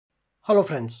Hello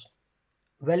friends,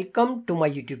 welcome to my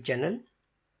YouTube channel.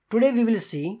 Today we will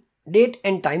see date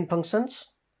and time functions.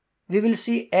 We will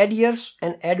see AddYears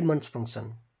and AddMonths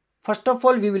function. First of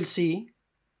all, we will see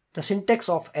the syntax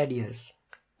of AddYears.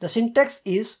 The syntax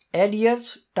is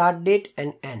AddYears, start date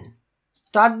and n.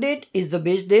 Start date is the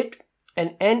base date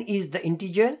and n is the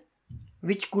integer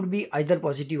which could be either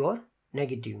positive or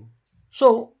negative.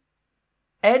 So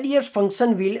AddYears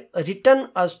function will return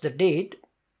us the date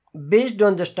based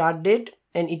on the start date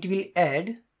and it will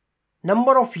add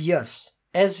number of years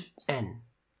as n.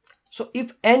 So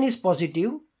if n is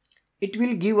positive, it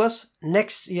will give us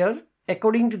next year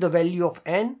according to the value of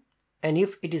n, and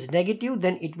if it is negative,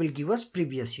 then it will give us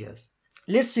previous years.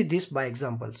 Let's see this by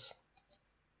examples.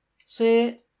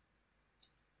 Say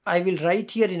I will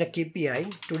write here in a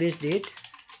KPI today's date.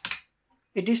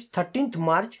 It is 13th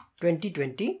March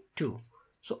 2022.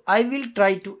 So I will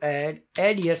try to add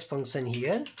AddYears function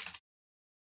here.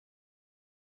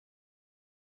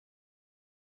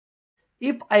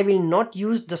 If I will not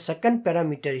use the second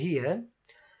parameter here,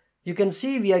 you can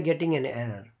see we are getting an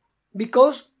error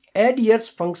because AddYears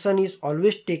function is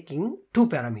always taking two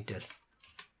parameters.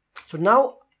 So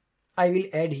now I will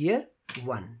add here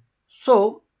 1.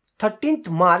 So 13th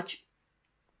March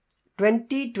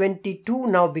 2022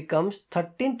 now becomes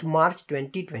 13th March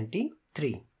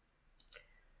 2023.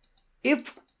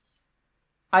 If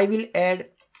I will add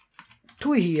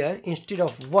 2 here instead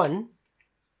of 1,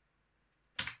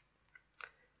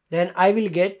 then I will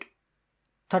get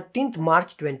 13th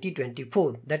March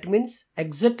 2024. That means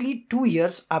exactly 2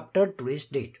 years after today's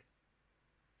date.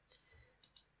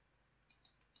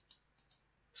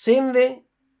 Same way,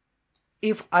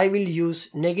 if I will use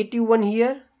 -1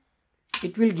 here,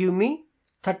 it will give me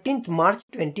 13th March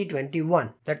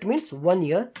 2021. That means 1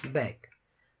 year back.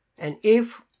 And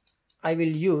if I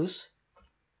will use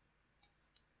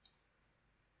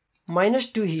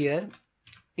 -2 here,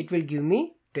 it will give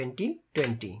me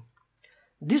 2020.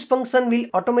 This function will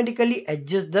automatically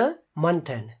adjust the month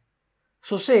end.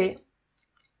 So say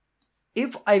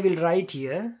if I will write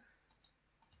here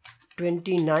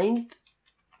 29th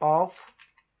of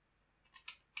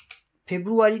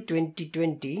February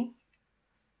 2020,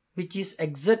 which is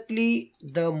exactly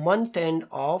the month end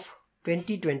of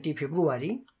 2020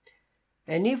 February,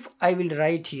 and if I will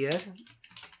write here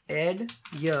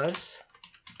AddYears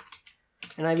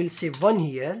and I will say 1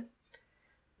 here,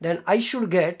 then I should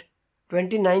get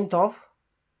 29th of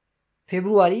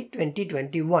February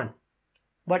 2021.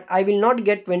 But I will not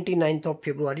get 29th of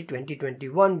February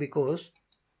 2021 because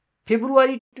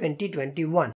February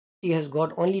 2021 it has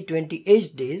got only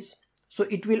 28 days. So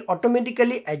it will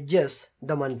automatically adjust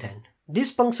the month end.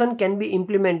 This function can be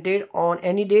implemented on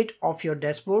any date of your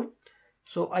dashboard.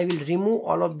 So I will remove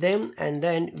all of them and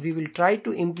then we will try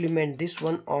to implement this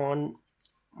one on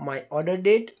my order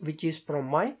date, which is from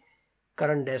my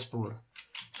current dashboard.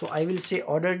 So I will say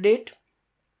order date,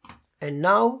 and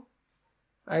now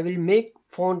I will make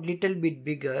font little bit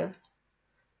bigger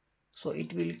so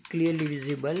it will clearly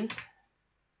visible.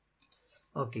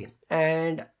 Okay,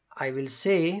 and I will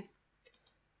say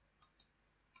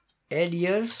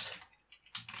AddYears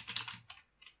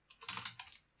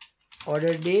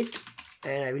order date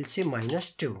and I will say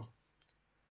 -2.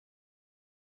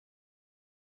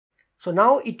 So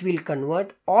now it will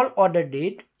convert all order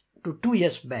date to 2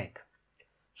 years back.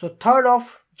 So 3rd of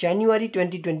January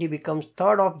 2020 becomes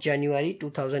 3rd of January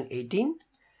 2018.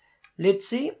 Let's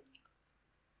see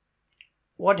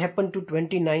what happened to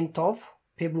 29th of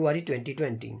February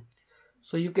 2020.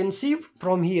 So you can see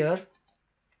from here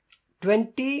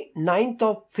 29th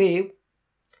of Feb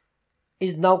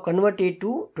is now converted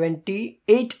to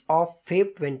 28th of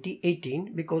Feb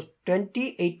 2018 because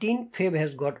 2018 Feb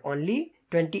has got only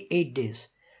 28 days.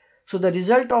 So the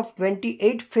result of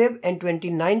 28 Feb and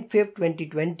 29 Feb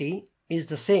 2020 is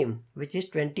the same, which is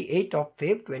 28 of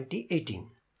Feb 2018.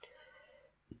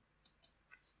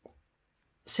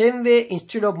 Same way,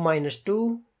 instead of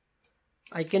 -2,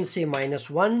 I can say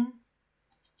 -1.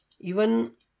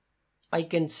 Even I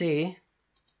can say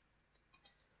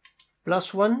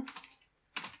 +1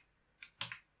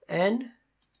 and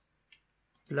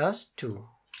 +2.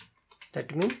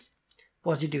 That means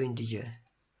positive integer.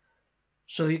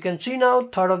 So you can see now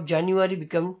 3rd of January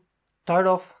become 3rd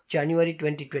of January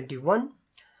 2021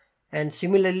 and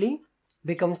similarly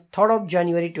becomes 3rd of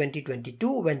January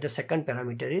 2022 when the second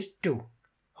parameter is 2.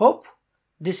 Hope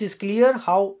this is clear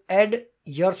how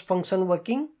AddYears function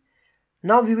working.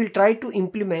 Now we will try to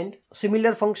implement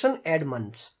similar function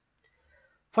AddMonths.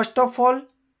 First of all,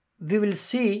 we will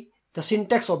see the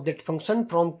syntax of that function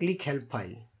from Qlik help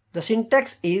file. The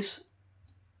syntax is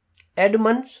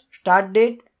AddMonths, start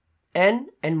date, n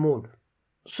and mode.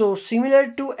 So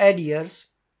similar to AddYears,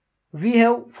 we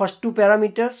have first two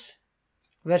parameters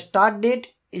where start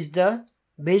date is the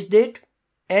base date,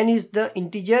 n is the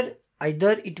integer,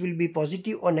 either it will be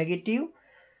positive or negative.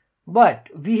 But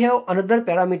we have another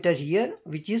parameter here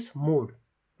which is mode.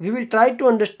 We will try to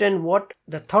understand what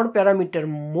the third parameter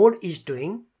mode is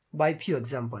doing by few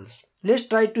examples. Let's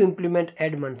try to implement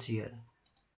AddMonths here.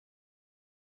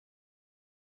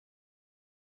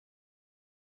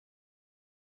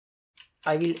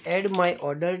 I will add my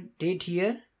order date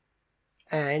here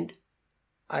and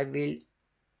I will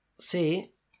say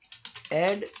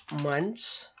add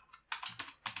months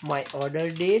my order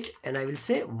date and I will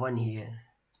say 1 here.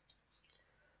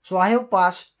 So I have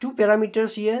passed two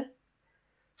parameters here.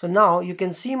 So now you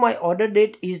can see my order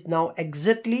date is now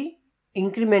exactly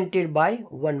incremented by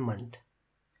 1 month.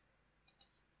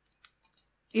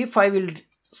 If I will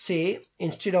say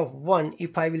instead of 1,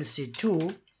 if I will say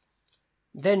 2,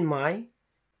 then my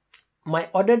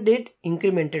order date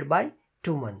incremented by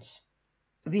 2 months.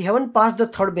 We haven't passed the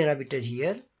third parameter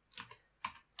here.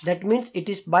 That means it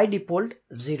is by default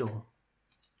 0.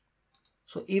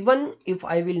 So even if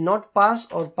I will not pass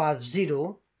or pass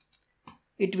 0,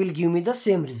 it will give me the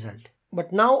same result.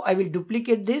 But now I will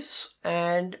duplicate this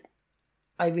and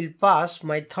I will pass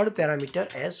my third parameter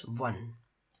as 1.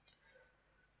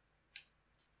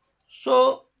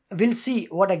 So we'll see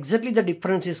what exactly the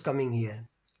difference is coming here.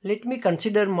 Let me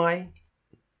consider my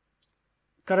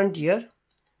current year,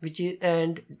 which is,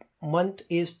 and month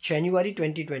is January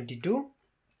 2022,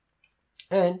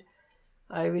 and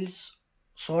I will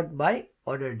sort by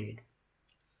order date.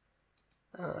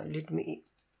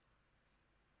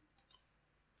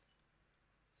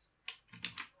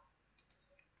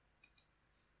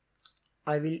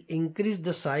 I will increase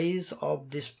the size of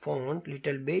this font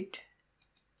little bit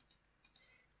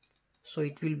so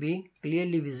it will be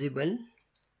clearly visible.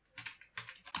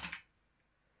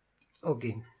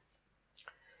 Okay,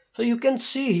 so you can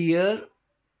see here,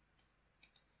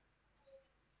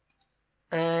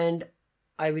 and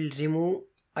I will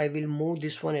move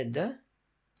this one at the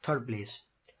third place.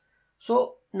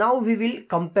 So now we will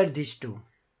compare these two.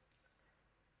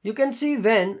 You can see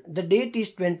when the date is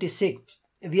 26th,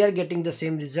 we are getting the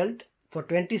same result. For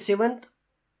 27th,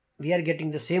 we are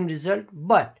getting the same result,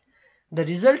 but the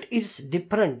result is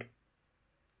different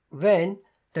when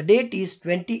the date is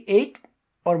 28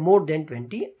 or more than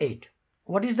 28.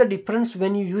 What is the difference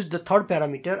when you use the third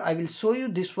parameter? I will show you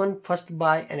this one first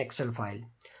by an Excel file.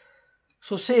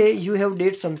 So say you have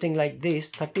date something like this: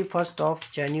 31st of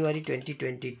January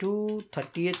 2022,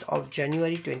 30th of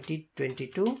January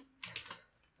 2022,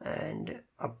 and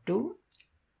up to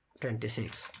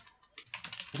 26.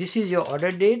 This is your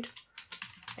order date.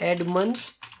 Add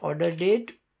months, order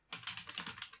date,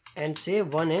 and say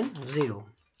 1 and 0.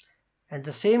 And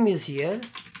the same is here,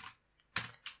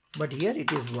 but here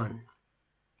it is 1.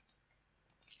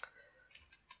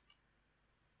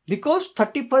 Because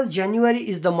 31st January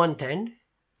is the month end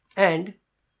and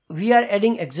we are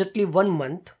adding exactly 1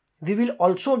 month, we will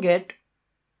also get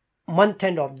month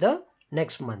end of the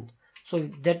next month. So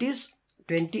that is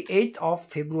 28th of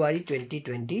February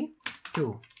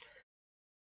 2022.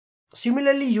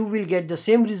 Similarly, you will get the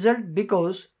same result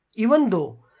because even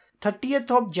though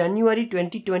 30th of January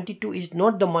 2022 is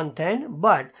not the month end,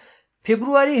 but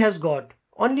February has got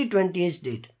only 28th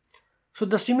date. So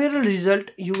the similar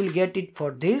result you will get it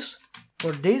for this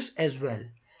as well.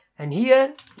 And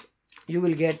here you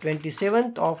will get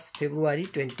 27th of February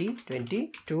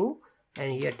 2022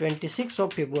 and here 26th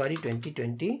of February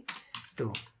 2022.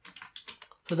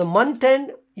 So the month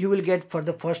end you will get for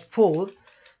the first 4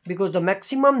 because the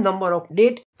maximum number of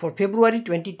date for February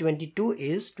 2022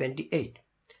 is 28.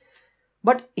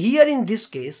 But here in this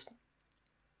case,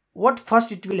 what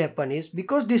first it will happen is,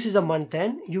 because this is a month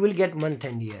end, you will get month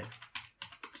end here.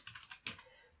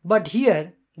 But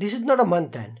here, this is not a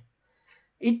month end.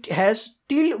 It has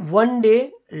till 1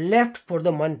 day left for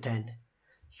the month end.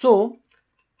 So,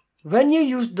 when you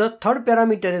use the third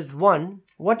parameter as 1,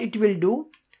 what it will do?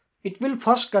 It will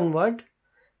first convert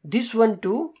this one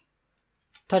to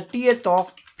 30th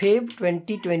of Feb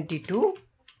 2022.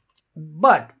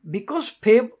 But because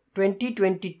Feb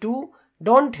 2022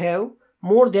 don't have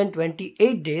more than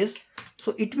 28 days,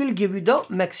 so it will give you the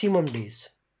maximum days.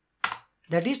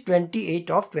 That is 28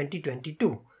 of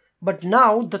 2022. But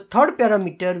now the third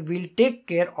parameter will take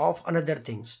care of another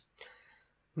things.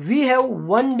 We have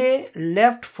 1 day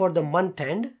left for the month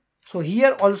end. So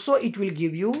here also it will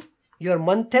give you your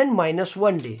month end minus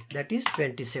 1 day, that is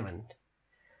 27th.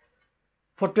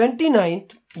 For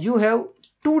 29th, you have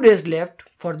 2 days left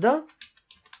for the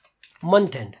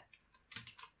month end.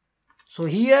 So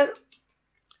here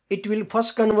it will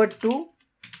first convert to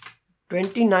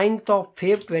 29th of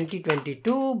Feb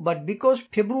 2022, but because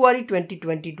February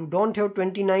 2022 don't have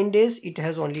 29 days, it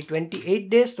has only 28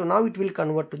 days. So now it will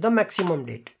convert to the maximum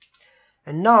date.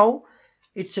 And now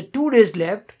it's a 2 days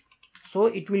left. So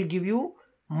it will give you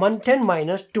month end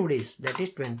minus 2 days, that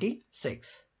is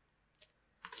 26.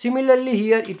 Similarly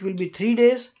here it will be 3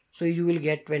 days. So you will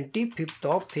get 25th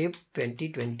of Feb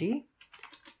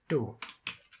 2022.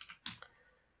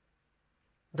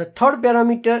 The third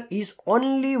parameter is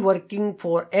only working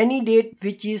for any date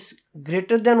which is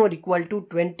greater than or equal to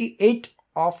 28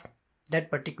 of that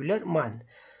particular month.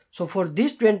 So for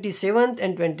this 27th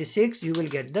and 26th, you will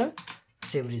get the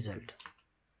same result.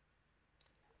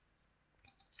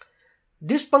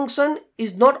 This function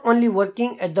is not only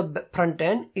working at the front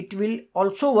end, it will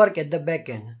also work at the back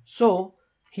end. So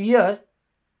here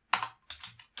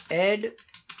add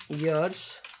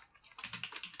years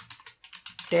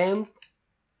temp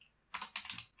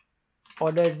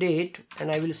order date,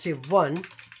 and I will say 1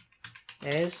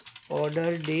 as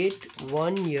order date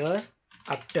 1 year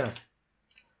after,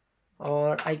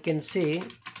 or I can say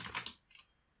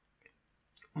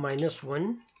minus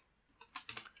 1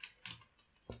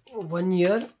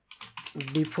 year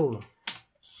before.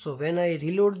 So when I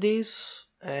reload this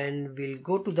and we'll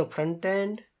go to the front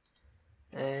end,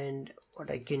 and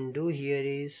what I can do here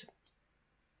is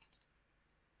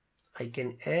I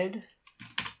can add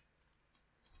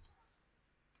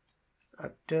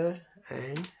after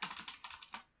and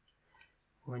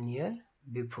 1 year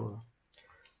before.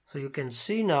 So you can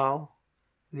see now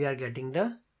we are getting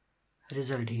the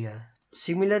result here.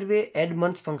 Similar way,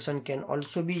 AddMonths function can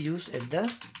also be used at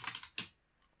the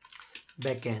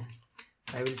backend.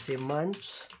 I will say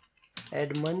months,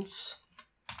 AddMonths,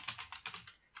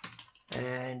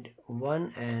 and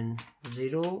 1 and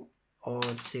 0, or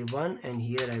say 1, and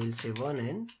here I will say 1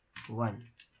 and 1.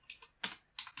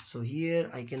 So here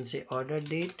I can say order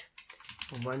date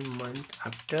 1 month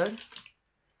after,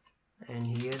 and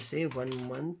here say 1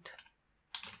 month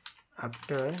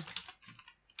after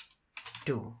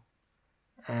 2,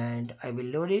 and I will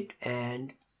load it,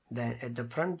 and then at the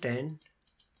front end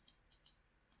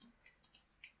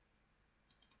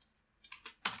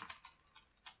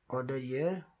order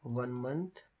year 1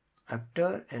 month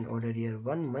after and order year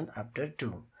 1 month after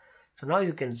 2. So now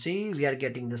you can see we are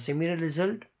getting the similar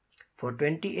result. For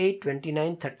 28,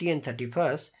 29, 30 and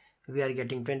 31st, we are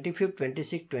getting 25th,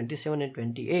 26th, 27 and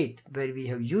 28th, where we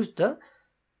have used the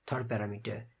third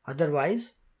parameter.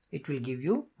 Otherwise, it will give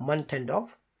you month end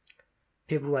of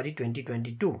February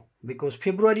 2022, because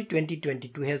February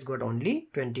 2022 has got only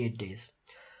 28 days.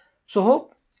 So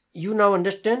hope you now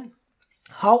understand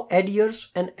how AddYears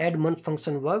and AddMonths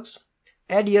function works.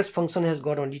 AddYears function has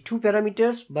got only 2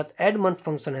 parameters, but AddMonths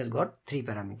function has got 3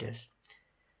 parameters.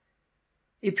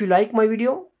 If you like my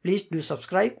video, please do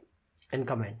subscribe and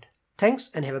comment.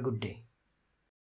 Thanks and have a good day.